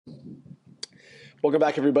Welcome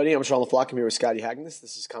back, everybody. I'm Sean LaFlock. I'm here with Scotty Hagness.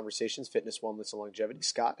 This is Conversations, Fitness, Wellness, and Longevity.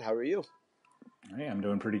 Scott, how are you? Hey, I'm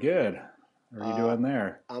doing pretty good. How are you doing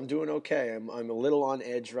there? I'm doing okay. I'm a little on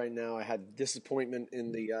edge right now. I had disappointment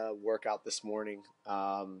in the workout this morning.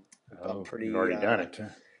 I'm You've already done it.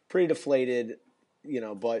 pretty deflated,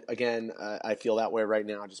 but again, I feel that way right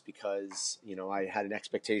now just because, I had an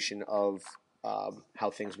expectation of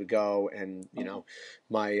how things would go, and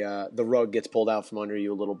the rug gets pulled out from under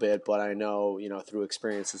you a little bit. But I know through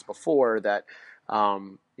experiences before that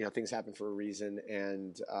things happen for a reason,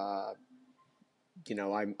 and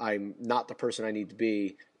I'm not the person I need to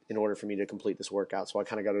be in order for me to complete this workout. So I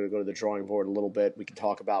kind of got to go to the drawing board a little bit. We can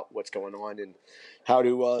talk about what's going on and how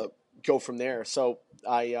to go from there. So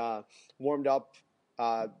I warmed up,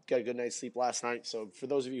 got a good night's sleep last night. So for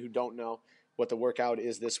those of you who don't know what the workout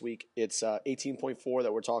is this week, it's 18.4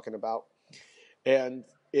 that we're talking about. And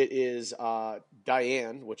it is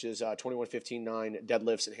Diane, which is 21:15:9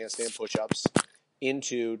 deadlifts and handstand push-ups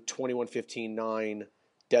into 21:15:9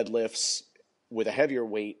 deadlifts with a heavier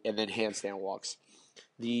weight and then handstand walks.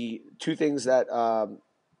 The two things that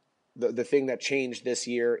the thing that changed this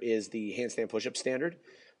year is the handstand push-up standard.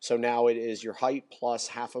 So now it is your height plus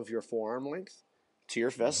half of your forearm length to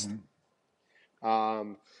your fist.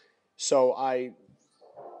 Mm-hmm. So I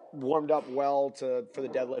warmed up well for the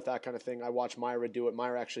deadlift, that kind of thing. I watched Myra do it.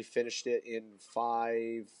 Myra actually finished it in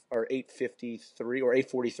 8:53 or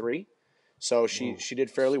 8:43. So she did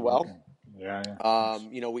fairly well. Yeah.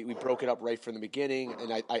 We broke it up right from the beginning,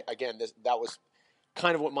 and I again, that was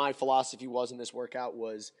kind of what my philosophy was in this workout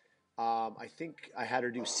was. I think I had her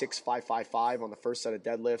do 6-5-5-5 on the first set of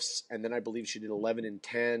deadlifts, and then I believe she did 11 and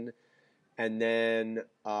 10, and then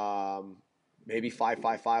maybe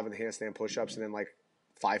 5-5-5 on the handstand push-ups, and then like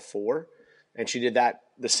 5-4, and she did that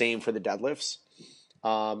the same for the deadlifts,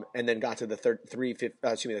 and then got to the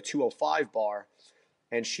the 205 bar,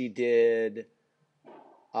 and she did.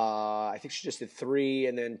 I think she just did 3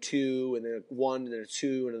 and then 2 and then 1 and then a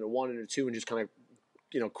 2 and then a 1 and a 2 and just kind of,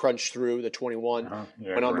 crunched through the 21.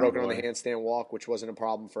 Went unbroken on the handstand walk, which wasn't a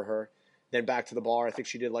problem for her. Then back to the bar. I think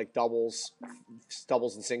she did like doubles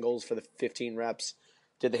and singles for the 15 reps.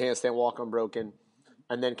 Did the handstand walk unbroken,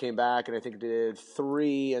 and then came back and I think did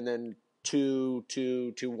 3 and then 2,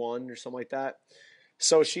 2, 2, 1 or something like that.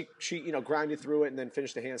 So she grinded through it and then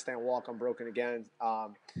finished the handstand walk unbroken again.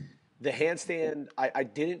 The handstand, I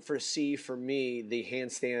didn't foresee for me the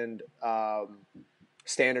handstand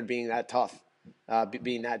standard being that tough,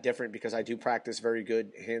 being that different, because I do practice very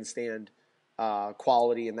good handstand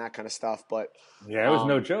quality and that kind of stuff. But yeah, it was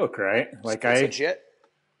no joke, right? Like it's legit.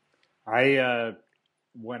 I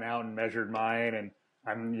went out and measured mine, and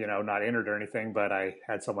I'm not injured or anything, but I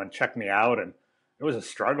had someone check me out, and it was a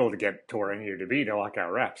struggle to get to where I needed to be to lock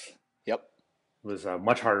out reps. Yep. It was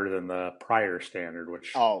much harder than the prior standard,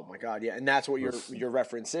 which... Oh, my God, yeah. And that's what your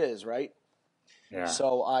reference is, right? Yeah.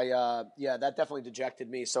 So that definitely dejected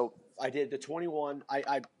me. So I did the 21.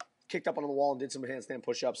 I kicked up on the wall and did some handstand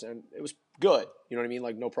push-ups, and it was good. You know what I mean?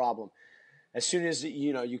 Like, no problem. As soon as,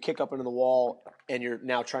 you kick up into the wall and you're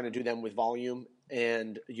now trying to do them with volume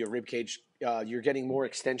and your rib cage, you're getting more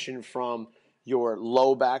extension from your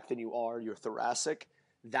low back than you are your thoracic.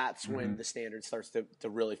 That's when the standard starts to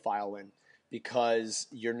really file in, because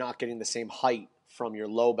you're not getting the same height from your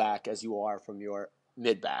low back as you are from your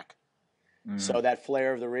mid back. So that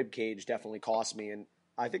flare of the rib cage definitely cost me. And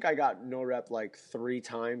I think I got no rep like 3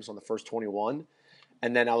 times on the first 21.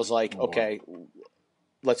 And then I was like, okay,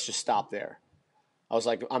 let's just stop there. I was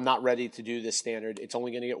like, I'm not ready to do this standard. It's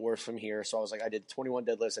only going to get worse from here. So I was like, I did 21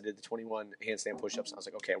 deadlifts. I did the 21 handstand push-ups. And I was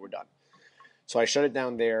like, okay, we're done. So I shut it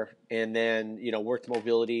down there, and then, worked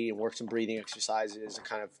mobility and worked some breathing exercises and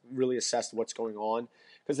kind of really assessed what's going on.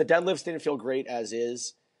 Because the deadlifts didn't feel great as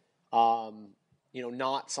is.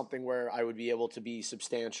 Not something where I would be able to be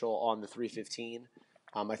substantial on the 315.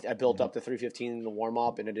 I built up the 315 in the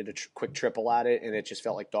warm-up, and I did a quick triple at it, and it just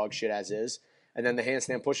felt like dog shit as is. And then the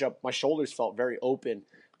handstand push-up, my shoulders felt very open,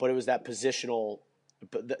 but it was that positional,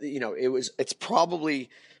 it's probably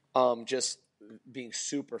just being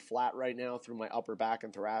super flat right now through my upper back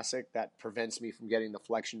and thoracic that prevents me from getting the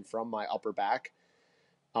flexion from my upper back.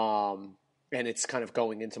 And it's kind of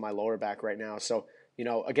going into my lower back right now. So,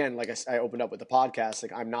 again, like I opened up with the podcast,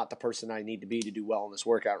 like I'm not the person I need to be to do well in this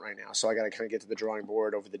workout right now. So I got to kind of get to the drawing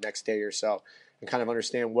board over the next day or so and kind of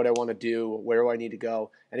understand what I want to do, where do I need to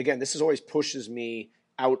go. And again, this is always pushes me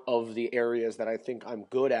out of the areas that I think I'm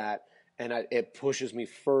good at, and it pushes me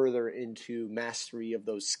further into mastery of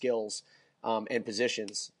those skills and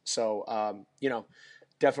positions. So,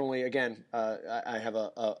 definitely, again, I have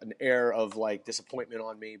an air of like disappointment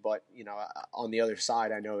on me, but on the other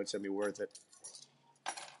side, I know it's gonna be worth it.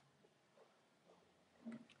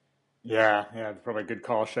 Yeah, it's probably a good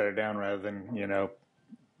call. Shut it down rather than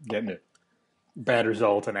getting a bad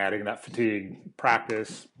result and adding that fatigue.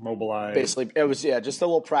 Practice, mobilize. Basically, it was, yeah, just a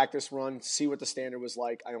little practice run, see what the standard was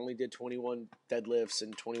like. I only did 21 deadlifts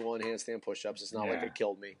and 21 handstand push-ups. It's not like Yeah, it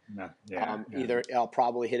killed me. no, yeah, yeah, Either I'll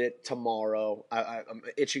probably hit it tomorrow. I'm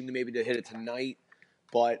itching to maybe to hit it tonight,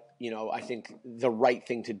 but I think the right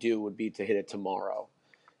thing to do would be to hit it tomorrow,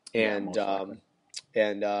 yeah. and Most likely.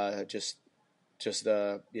 just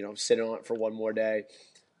sit on it for one more day,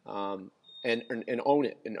 and own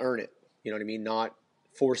it and earn it. You know what I mean? Not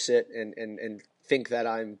force it and think that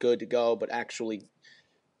I'm good to go, but actually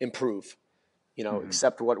improve. Hmm.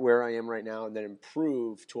 Accept where I am right now, and then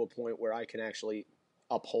improve to a point where I can actually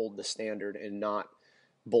uphold the standard and not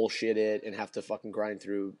bullshit it and have to fucking grind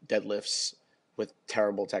through deadlifts with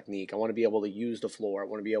terrible technique. I want to be able to use the floor. I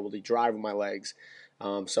want to be able to drive with my legs.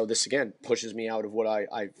 So this again pushes me out of what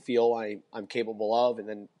I feel I'm capable of, and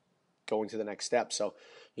then going to the next step. So,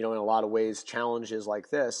 in a lot of ways, challenges like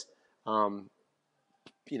this,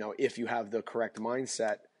 if you have the correct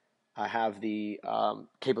mindset, have the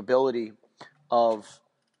capability of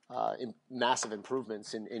massive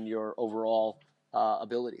improvements in your overall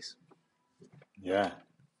abilities. Yeah,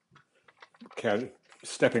 okay.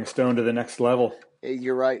 Stepping stone to the next level.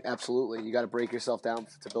 You're right, absolutely. You got to break yourself down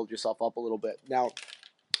to build yourself up a little bit. Now,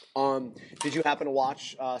 did you happen to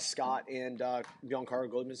watch Scott and Giancarlo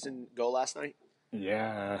Godmanson go last night?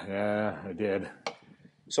 Yeah, I did.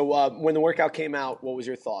 So when the workout came out, what was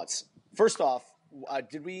your thoughts? First off,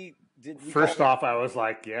 did we First off, I was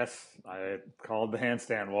like, yes, I called the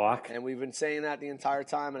handstand walk. And we've been saying that the entire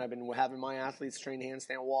time, and I've been having my athletes train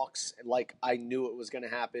handstand walks like I knew it was going to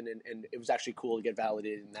happen, and it was actually cool to get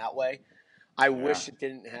validated in that way. I wish it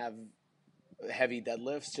didn't have heavy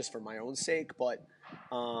deadlifts just for my own sake, but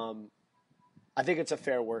I think it's a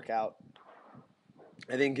fair workout.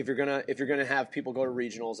 I think if you're gonna have people go to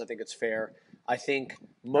regionals, I think it's fair. I think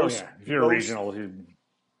If you're regional,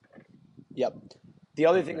 Yep. The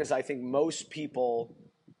other thing is, I think most people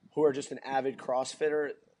who are just an avid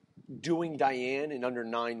CrossFitter doing Diane in under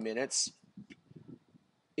 9 minutes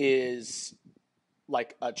is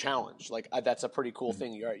like a challenge. Like that's a pretty cool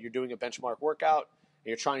thing. You're doing a benchmark workout and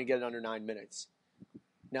you're trying to get it under 9 minutes.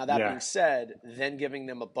 Now that being said, then giving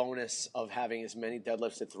them a bonus of having as many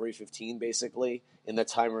deadlifts at 315 basically in the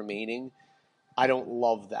time remaining, I don't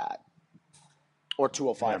love that. Or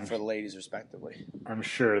 205 for the ladies respectively. I'm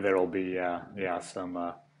sure there will be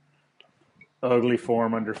some ugly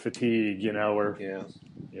form under fatigue, or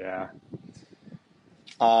yeah.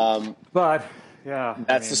 But yeah,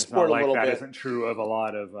 that's the sport a little bit. That isn't true of a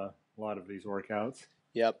lot of these workouts.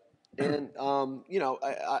 Yep. And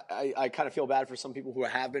I kind of feel bad for some people who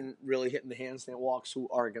have been really hitting the handstand walks who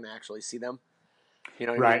aren't going to actually see them. You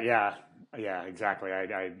know what I mean? Yeah, exactly.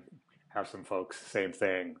 I have some folks, same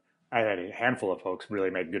thing. I had a handful of folks really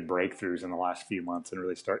make good breakthroughs in the last few months and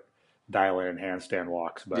really start dialing in handstand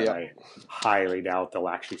walks, but I highly doubt they'll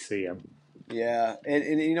actually see them. Yeah,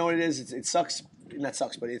 and you know what it is? It sucks. That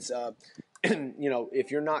sucks, but it's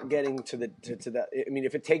if you're not getting to the I mean,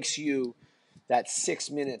 if it takes you that 6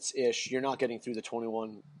 minutes ish, you're not getting through the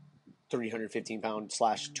 21 315-pound /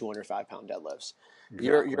 205-pound deadlifts.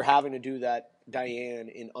 Exactly. You're having to do that Diane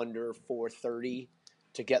in under 430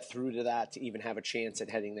 to get through to that to even have a chance at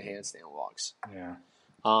heading the handstand walks. Yeah.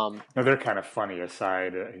 No, they're kind of funny.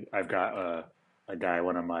 Aside, I've got a guy,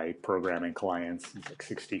 one of my programming clients, he's like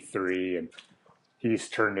 63, and he's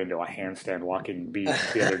turned into a handstand walking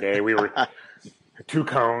beast. The other day, we were 2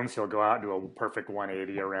 cones. He'll go out and do a perfect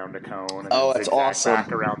 180 around a cone, and then that's zigzag awesome.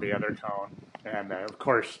 back around the other cone. And of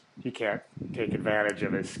course, he can't take advantage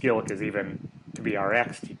of his skill because even to be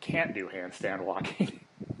RX, he can't do handstand walking.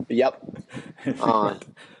 Yep.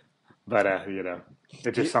 But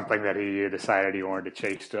it's just something that he decided he wanted to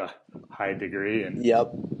chase to a high degree. And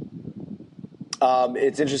yep.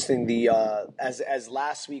 It's interesting. As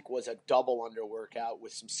last week was a double under workout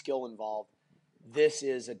with some skill involved, this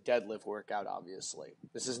is a deadlift workout. Obviously,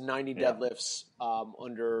 this is 90 deadlifts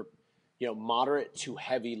under moderate to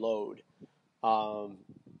heavy load.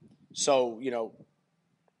 So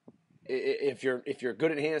if you're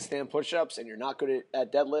good at handstand push-ups and you're not good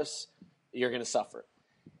at deadlifts, you're going to suffer.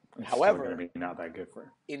 However, going to be not that good for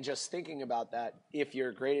him. In just thinking about that, if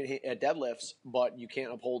you're great at deadlifts but you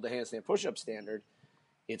can't uphold the handstand push-up standard,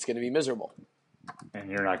 it's going to be miserable. And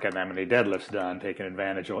you're not getting that many deadlifts done, taking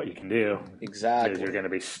advantage of what you can do. Exactly. Because you're going to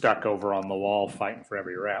be stuck over on the wall fighting for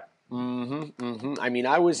every rep. I mean,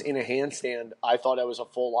 I was in a handstand. I thought I was a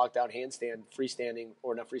full lockdown handstand, freestanding,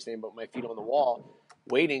 or not freestanding, but my feet on the wall,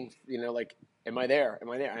 waiting, like, am I there? Am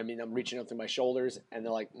I there? I mean, I'm reaching up to my shoulders, and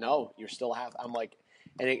they're like, no, you're still half. I'm like,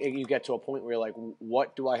 and you get to a point where you're like,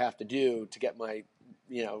 what do I have to do to get my,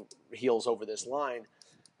 heels over this line?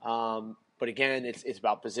 But again, it's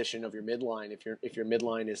about position of your midline. If your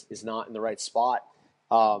midline is not in the right spot,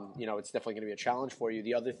 it's definitely going to be a challenge for you.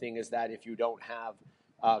 The other thing is that if you don't have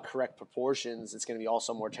correct proportions, it's going to be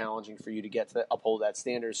also more challenging for you to get to uphold that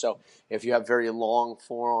standard. So if you have very long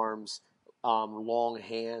forearms, long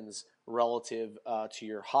hands relative to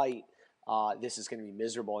your height, this is going to be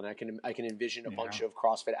miserable. And I can envision a bunch of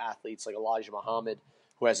CrossFit athletes like Elijah Muhammad,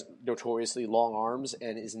 who has notoriously long arms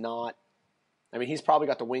and is not. I mean, he's probably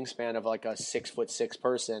got the wingspan of like a 6'6"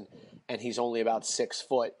 person, and he's only about 6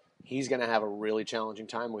 foot. He's going to have a really challenging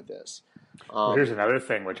time with this. Well, here's another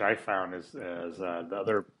thing which I found is the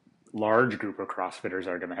other large group of CrossFitters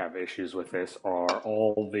are going to have issues with this are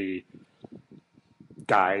all the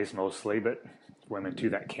guys mostly, but women too,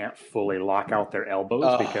 that can't fully lock out their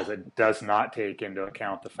elbows because it does not take into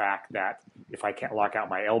account the fact that if I can't lock out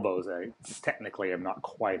my elbows, I technically am not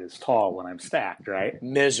quite as tall when I'm stacked, right?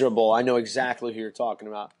 Miserable. I know exactly who you're talking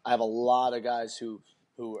about. I have a lot of guys who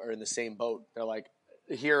are in the same boat. They're like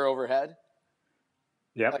here overhead.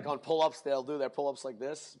 Yep. Like on pull-ups, they'll do their pull-ups like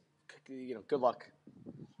this. Good luck.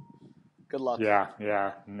 Good luck. Yeah.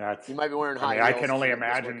 And that's, you might be wearing high heels. I can only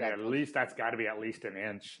imagine at least that's got to be at least an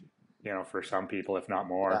inch, for some people, if not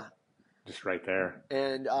more. Yeah. Just right there.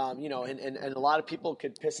 And, and a lot of people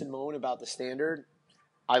could piss and moan about the standard.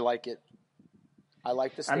 I like it. I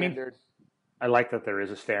like the standard. I like that there is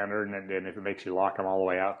a standard, and if it makes you lock them all the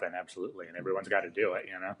way out, then absolutely. And everyone's got to do it,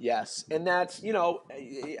 Yes. And that's,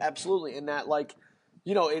 absolutely. And that, like,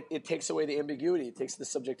 it takes away the ambiguity. It takes the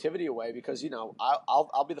subjectivity away because,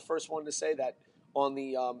 I'll be the first one to say that on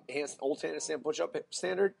the old handstand push-up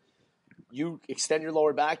standard, you extend your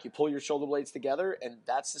lower back, you pull your shoulder blades together, and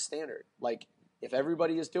that's the standard. Like, if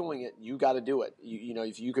everybody is doing it, you got to do it.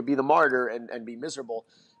 If you could be the martyr and be miserable,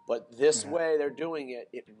 but this way they're doing it,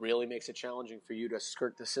 it really makes it challenging for you to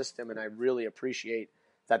skirt the system, and I really appreciate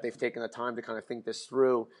that they've taken the time to kind of think this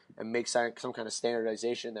through and make some kind of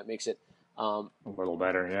standardization that makes it a little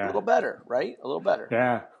better, A little better, right? A little better.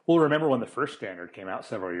 Yeah. Well, remember when the first standard came out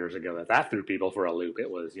several years ago, that threw people for a loop. It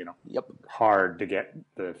was, hard to get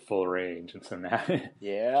the full range. And so now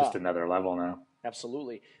just another level now.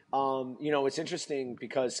 Absolutely. It's interesting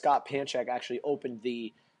because Scott Panchak actually opened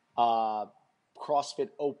the CrossFit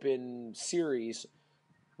Open series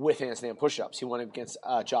with handstand push-ups. He went against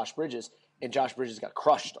Josh Bridges, and Josh Bridges got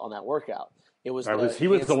crushed on that workout. He was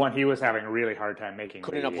the one he was having a really hard time making.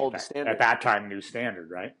 Couldn't uphold the standard at that time. New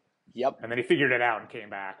standard, right? Yep. And then he figured it out and came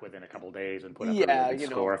back within a couple of days and put up a really good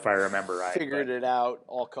score, if I remember right. Figured it out,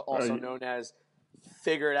 also known as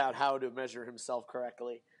figured out how to measure himself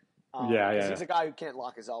correctly. He's a guy who can't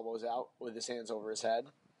lock his elbows out with his hands over his head.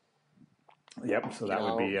 Yep. So that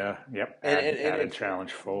would be added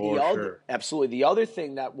challenge for sure. Absolutely. The other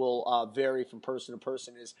thing that will vary from person to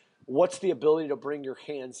person is what's the ability to bring your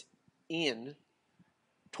hands in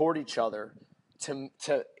toward each other to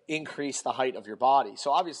increase the height of your body.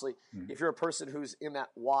 So obviously, if you're a person who's in that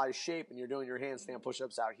Y shape and you're doing your handstand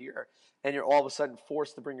push-ups out here, and you're all of a sudden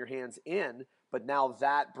forced to bring your hands in, but now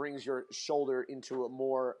that brings your shoulder into a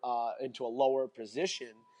lower position.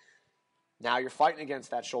 Now you're fighting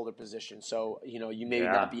against that shoulder position. So, you may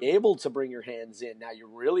not be able to bring your hands in. Now you're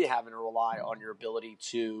really having to rely on your ability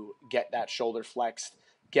to get that shoulder flexed,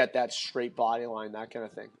 get that straight body line, that kind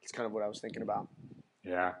of thing. It's kind of what I was thinking about.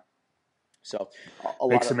 Yeah. So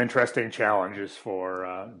make some interesting challenges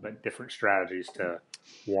for different strategies to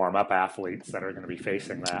warm up athletes that are going to be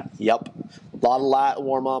facing that. Yep. A lot of lat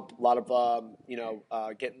warm up, a lot of,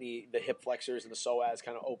 getting the hip flexors and the psoas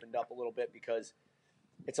kind of opened up a little bit because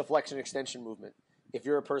it's a flexion extension movement. If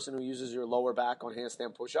you're a person who uses your lower back on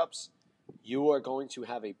handstand push-ups, you are going to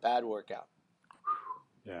have a bad workout.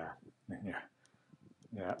 Yep.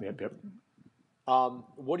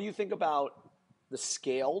 What do you think about the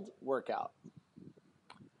scaled workout?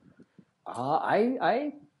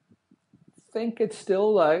 I think it's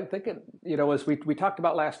still, as we talked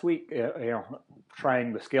about last week,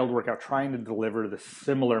 trying the scaled workout, trying to deliver the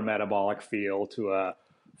similar metabolic feel to a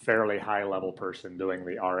fairly high level person doing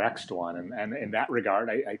the RX one. And in that regard,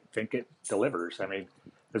 I think it delivers. I mean,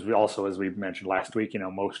 as we mentioned last week,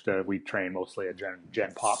 we train mostly a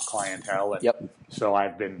Gen Pop clientele. And so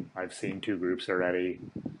I've seen two groups already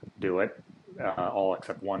do it, all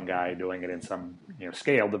except one guy doing it in some,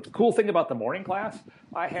 scale. The cool thing about the morning class,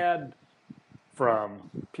 I had from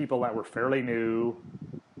people that were fairly new,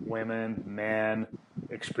 women, men,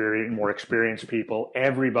 more experienced people,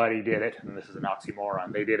 everybody did it, and this is an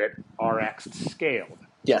oxymoron, they did it RX scaled.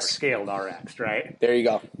 Yes. Scaled RX, right? There you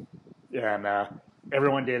go. And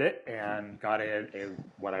everyone did it and got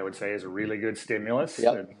what I would say is a really good stimulus.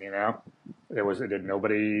 Yep. And,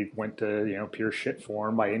 nobody went to, pure shit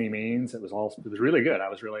form by any means. It was really good. I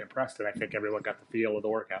was really impressed. And I think everyone got the feel of the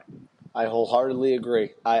workout. I wholeheartedly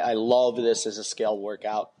agree. I love this as a scaled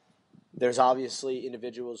workout. There's obviously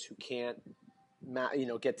individuals who can't,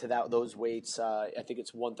 get to those weights. I think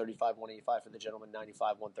it's 135, 185 for the gentlemen,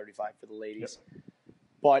 95, 135 for the ladies. Yep.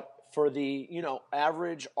 But for the,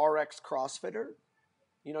 average RX CrossFitter,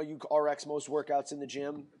 you RX most workouts in the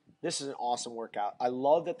gym, this is an awesome workout. I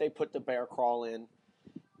love that they put the bear crawl in.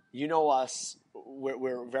 You know us,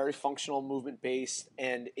 we're very functional movement based,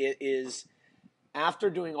 and it is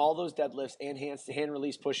after doing all those deadlifts and hand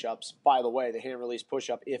release push-ups. By the way, the hand release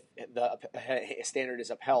push-up, if the standard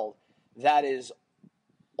is upheld, that is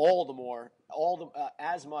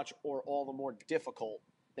as much or all the more difficult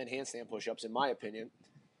than handstand push-ups, in my opinion.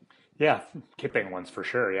 Yeah, kipping ones for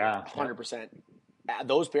sure. Yeah, 100%.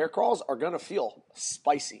 Those bear crawls are going to feel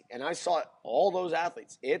spicy. And I saw all those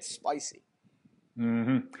athletes. It's spicy.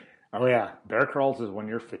 Mm-hmm. Oh, yeah. Bear crawls is when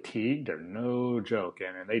you're fatigued are no joke.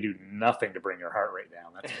 And they do nothing to bring your heart rate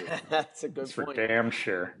down. That's a good point. For damn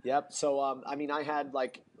sure. Yep. So, I had,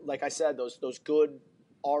 like I said, those good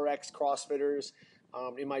RX CrossFitters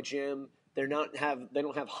in my gym. They don't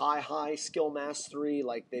have high skill mastery.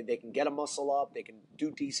 Like they can get a muscle up. They can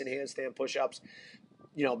do decent handstand push-ups.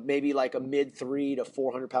 Maybe like a mid 300 to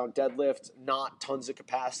 400 pound deadlift, not tons of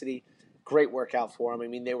capacity. Great workout for them. I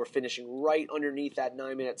mean, they were finishing right underneath that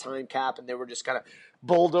 9-minute time cap, and they were just kind of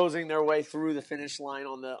bulldozing their way through the finish line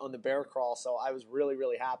on the bear crawl. So I was really,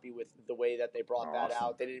 really happy with the way that they brought that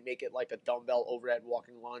out. They didn't make it like a dumbbell overhead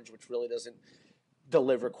walking lunge, which really doesn't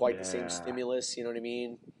deliver quite the same stimulus. You know what I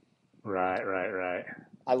mean? Right.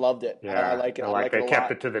 I loved it. Yeah, I like it. I like they it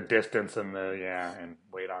kept it to the distance and and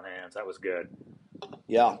weight on hands. That was good.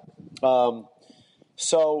 Yeah.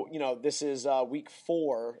 So, this is week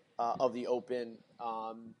 4 of the Open.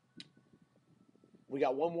 We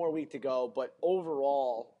got one more week to go, but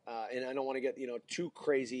overall, and I don't want to get, too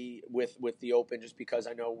crazy with the Open just because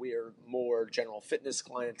I know we're more general fitness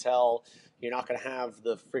clientele. You're not going to have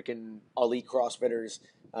the freaking elite CrossFitters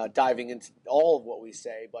diving into all of what we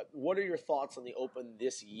say, but what are your thoughts on the Open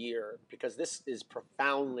this year? Because this is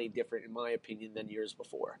profoundly different, in my opinion, than years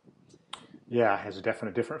before. Yeah, it has a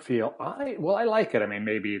definite different feel. I like it. I mean,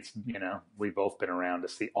 maybe it's, we've both been around to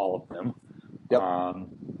see all of them. Yep.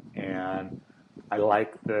 And I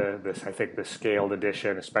like I think the scaled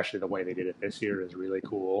edition, especially the way they did it this year, is really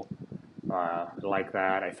cool. I like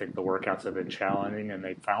that. I think the workouts have been challenging, and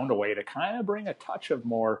they found a way to kind of bring a touch of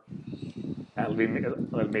more,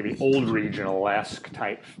 maybe old regional-esque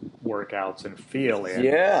type workouts and feel in.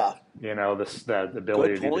 Yeah. The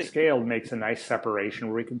ability to do the scale makes a nice separation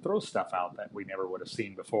where we can throw stuff out that we never would have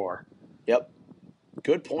seen before. Yep.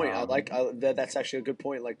 Good point. That's actually a good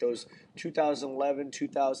point. Like those 2011,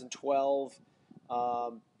 2012,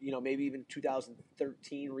 maybe even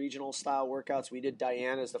 2013 regional style workouts. We did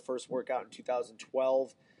Diana's the first workout in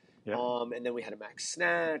 2012. Yep. And then we had a max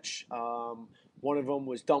snatch. One of them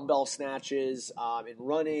was dumbbell snatches in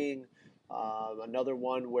running. Another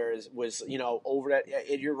one was over that.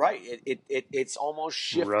 You're right. It's almost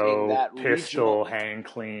shifting row, that pistol, regional hang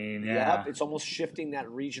clean. Yeah. Yep, it's almost shifting that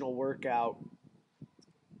regional workout,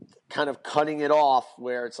 kind of cutting it off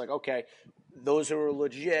where it's like, okay, those who are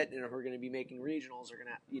legit and who are going to be making regionals are going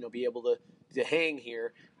to be able to hang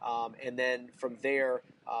here, and then from there,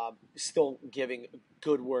 still giving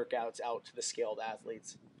good workouts out to the scaled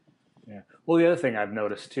athletes. Yeah. Well, the other thing I've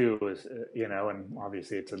noticed too is, and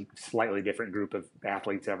obviously it's a slightly different group of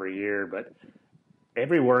athletes every year, but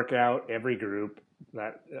every workout, every group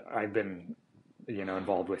that I've been,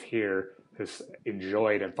 involved with here has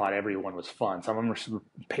enjoyed and thought everyone was fun. Some of them are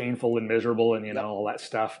painful and miserable and, all that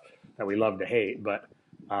stuff that we love to hate. But,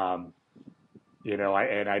 I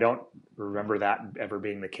don't remember that ever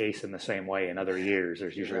being the case in the same way in other years.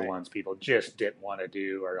 There's usually ones people just didn't want to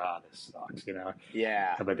do or, this sucks,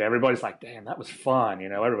 Yeah. But everybody's like, damn, that was fun.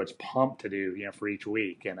 Everyone's pumped to do, for each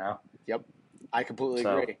week, Yep. I completely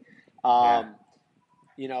agree. Yeah.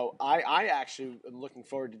 I actually am looking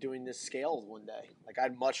forward to doing this scaled one day. Like,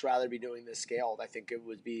 I'd much rather be doing this scaled. I think it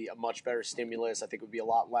would be a much better stimulus. I think it would be a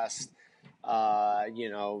lot less,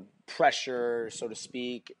 pressure, so to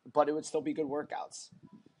speak, but it would still be good workouts.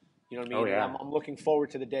 You know what I mean? Oh, yeah. I'm looking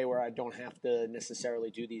forward to the day where I don't have to necessarily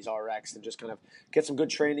do these RX and just kind of get some good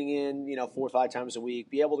training in, 4 or 5 times a week,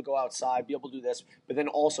 be able to go outside, be able to do this, but then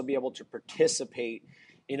also be able to participate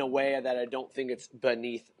in a way that I don't think it's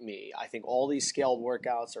beneath me. I think all these scaled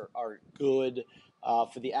workouts are good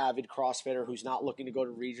for the avid CrossFitter who's not looking to go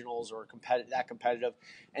to regionals or that competitive,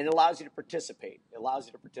 and it allows you to participate. It allows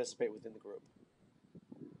you to participate within the group.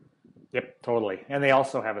 Yep, totally. And they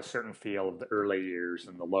also have a certain feel of the early years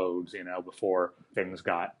and the loads, before things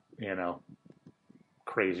got,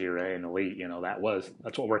 crazier and elite.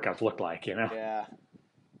 That's what workouts looked like, Yeah.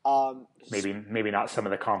 Maybe not some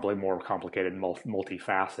of the more complicated,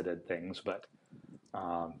 multifaceted things, but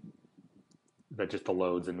just the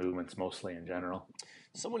loads and movements mostly in general.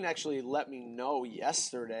 Someone actually let me know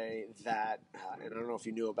yesterday that, and I don't know if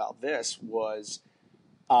you knew about this, was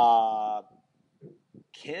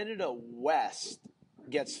Canada West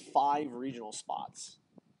gets 5 regional spots.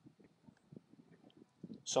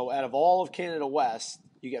 So out of all of Canada West,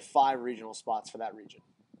 you get 5 regional spots for that region.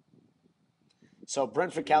 So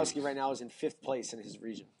Brent Fikowski right now is in 5th place in his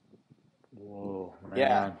region. Whoa, man.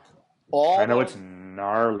 Yeah. I know it's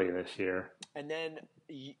gnarly this year. And then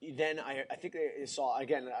I think they saw,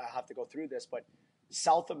 again, I have to go through this, but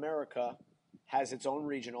South America has its own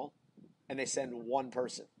regional, and they send one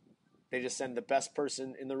person. They just send the best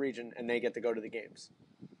person in the region, and they get to go to the games.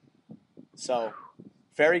 So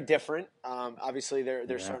very different. Obviously,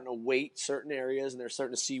 they're starting to weight certain areas, and they're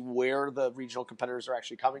starting to see where the regional competitors are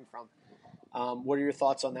actually coming from. What are your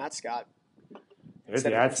thoughts on that, Scott? It's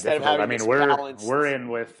difficult. I mean, we're in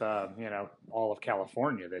with all of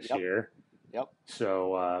California this year. Yep.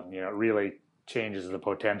 So it really changes the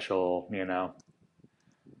potential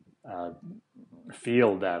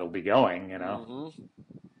field that'll be going. Mm-hmm.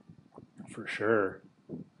 For sure.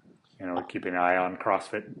 We're keeping an eye on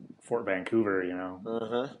CrossFit Fort Vancouver.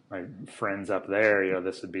 My friends up there.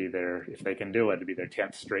 This would be if they can do it, it'd be their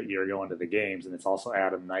 10th straight year going to the games, and it's also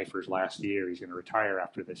Adam Knifer's last year. He's going to retire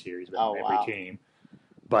after this year. He's been on every team.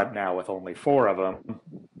 But now with only 4 of them,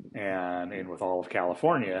 and with all of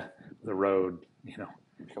California, the road,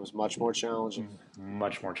 becomes much more challenging.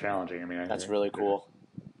 Much more challenging. I mean, that's really cool.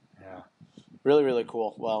 Yeah, really, really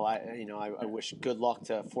cool. Well, I wish good luck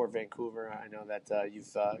to Fort Vancouver. I know that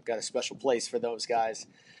you've got a special place for those guys.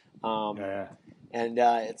 And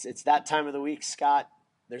it's that time of the week, Scott.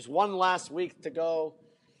 There's one last week to go.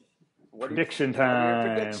 Prediction time. What are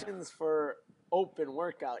your predictions for open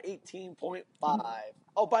workout 18.5?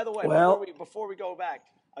 Oh, by the way, before we go back,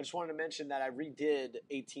 I just wanted to mention that I redid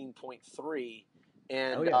 18.3,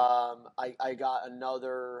 and I got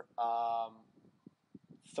another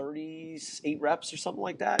 38 reps or something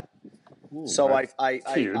like that. Ooh, so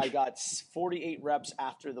I got 48 reps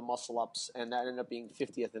after the muscle ups, and that ended up being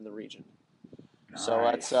 50th in the region. Nice. So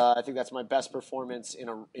that's I think that's my best performance in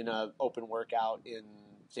a open workout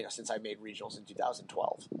since I made regionals in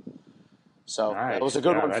 2012. So nice. It was a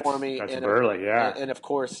good one for me. That's early, yeah. And of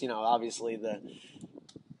course, obviously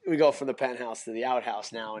we go from the penthouse to the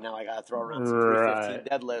outhouse now, and now I got to throw around some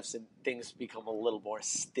 315 deadlifts, and things become a little more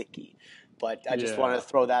sticky. But I just wanted to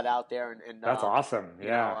throw that out there. And that's awesome.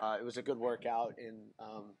 Yeah. It was a good workout, and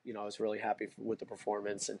I was really happy with the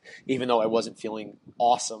performance. And even though I wasn't feeling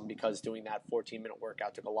awesome because doing that 14-minute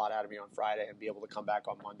workout took a lot out of me on Friday, and be able to come back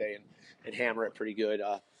on Monday and hammer it pretty good.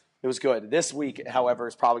 It was good. This week, however,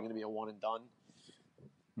 is probably going to be a one and done.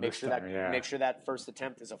 Make sure that first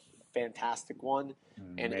attempt is a fantastic one,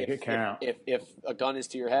 and make it count. If a gun is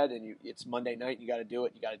to your head and it's Monday night, you got to do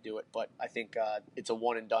it. You got to do it. But I think it's a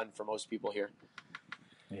one and done for most people here.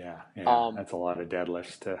 Yeah, that's a lot of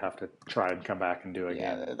deadlifts to have to try and come back and do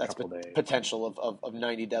again. Yeah, that's days. Potential of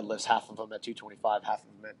 90 deadlifts, half of them at 225, half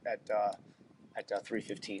of them at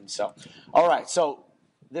 315. So, all right. So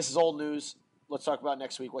this is old news. Let's talk about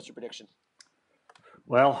next week. What's your prediction?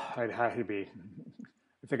 Well, I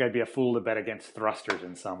think I'd be a fool to bet against thrusters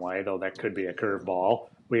in some way, though that could be a curveball.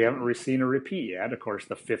 We haven't seen a repeat yet. Of course,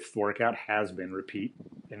 the 5th workout has been repeat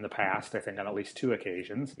in the past, I think on at least 2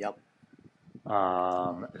 occasions. Yep.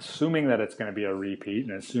 Assuming that it's going to be a repeat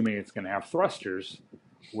and assuming it's going to have thrusters,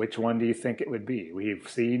 which one do you think it would be? We've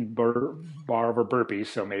seen bar over burpees,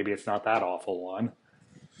 so maybe it's not that awful one.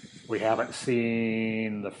 We haven't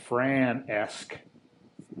seen the Fran-esque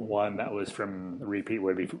one that was from the repeat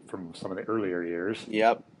would be from some of the earlier years.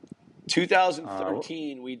 Yep.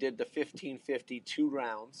 2013, we did the 1550 2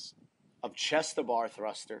 rounds of chest to bar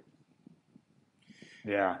thruster.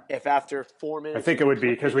 Yeah. If after 4 minutes, I think it would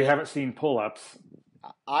be because we haven't seen pull-ups.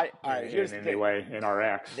 Here's the thing. Anyway, in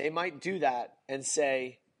RX, they might do that and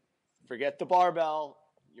say, "Forget the barbell.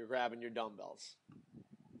 You're grabbing your dumbbells."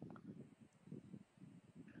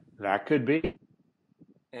 That could be.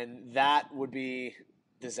 And that would be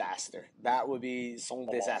disaster. That would be some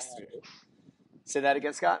disaster. Say that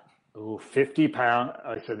again, Scott. Ooh, 50 pound.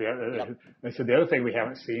 I said the other thing we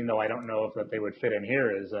haven't seen, though I don't know if that they would fit in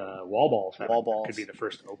here, is wall balls. Wall balls could be the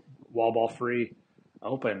first wall ball free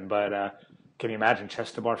open. But can you imagine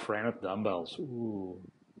chest to bar Fran with dumbbells? Ooh,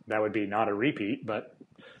 that would be not a repeat, but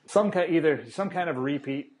either some kind of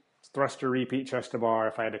repeat, thruster repeat chest to bar.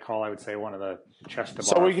 If I had to call, I would say one of the chest to bar.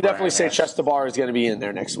 So we could definitely say Fran-esque. chest to bar is going to be in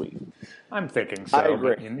there next week. I'm thinking so. I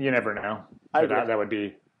agree. But you never know. I agree. That would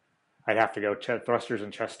be. I'd have to go thrusters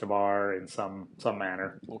and chest to bar in some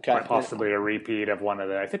manner. Okay. Or possibly a repeat of one of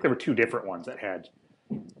the. I think there were two different ones that had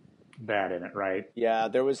that in it, right? Yeah,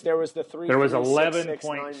 there was the 3. There was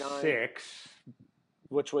 11.6,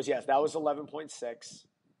 which was that was 11.6,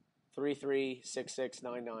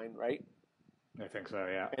 3.36699, right? I think so,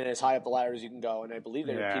 yeah. And as high up the ladder as you can go, and I believe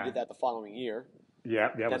they repeated that the following year. Yeah,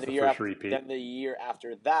 that was the first repeat. Then the year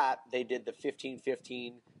after that, they did the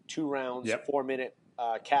 15-15, 2 rounds, 4-minute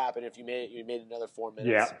cap, and if you made it, you made another 4 minutes.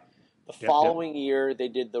 Yeah. The following year, they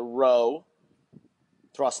did the row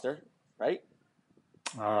thruster, right?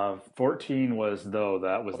 14 was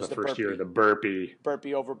that was the first year, the burpee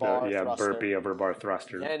over bar thruster. Burpee over bar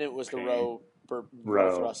thruster. Then it was the row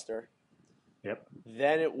thruster. Yep.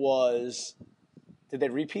 Then it was. Did they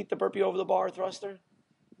repeat the burpee over the bar thruster?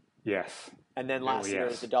 Yes. And then last year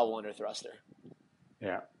was the double under thruster.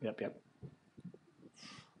 Yeah. Yep.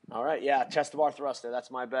 All right. Yeah. Chest to bar thruster.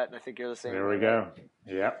 That's my bet, and I think you're the same. There we go.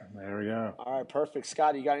 Yep. There we go. All right. Perfect.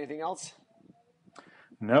 Scott, you got anything else?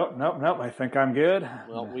 Nope. I think I'm good.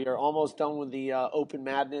 Well, we are almost done with the open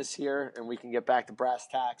madness here, and we can get back to brass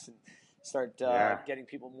tacks and start getting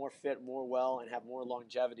people more fit, more well, and have more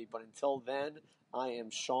longevity. But until then, I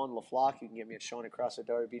am Sean LaFlock. You can get me at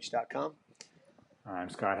Sean@CrossFitDarbyBeach.com. I'm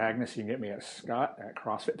Scott Hagnes. You can get me at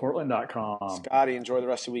Scott@CrossFitPortland.com. Scotty, enjoy the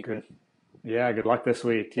rest of the week. Good. Yeah, good luck this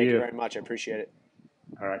week. Thank you very much. I appreciate it.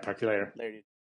 All right, talk to you later. Later.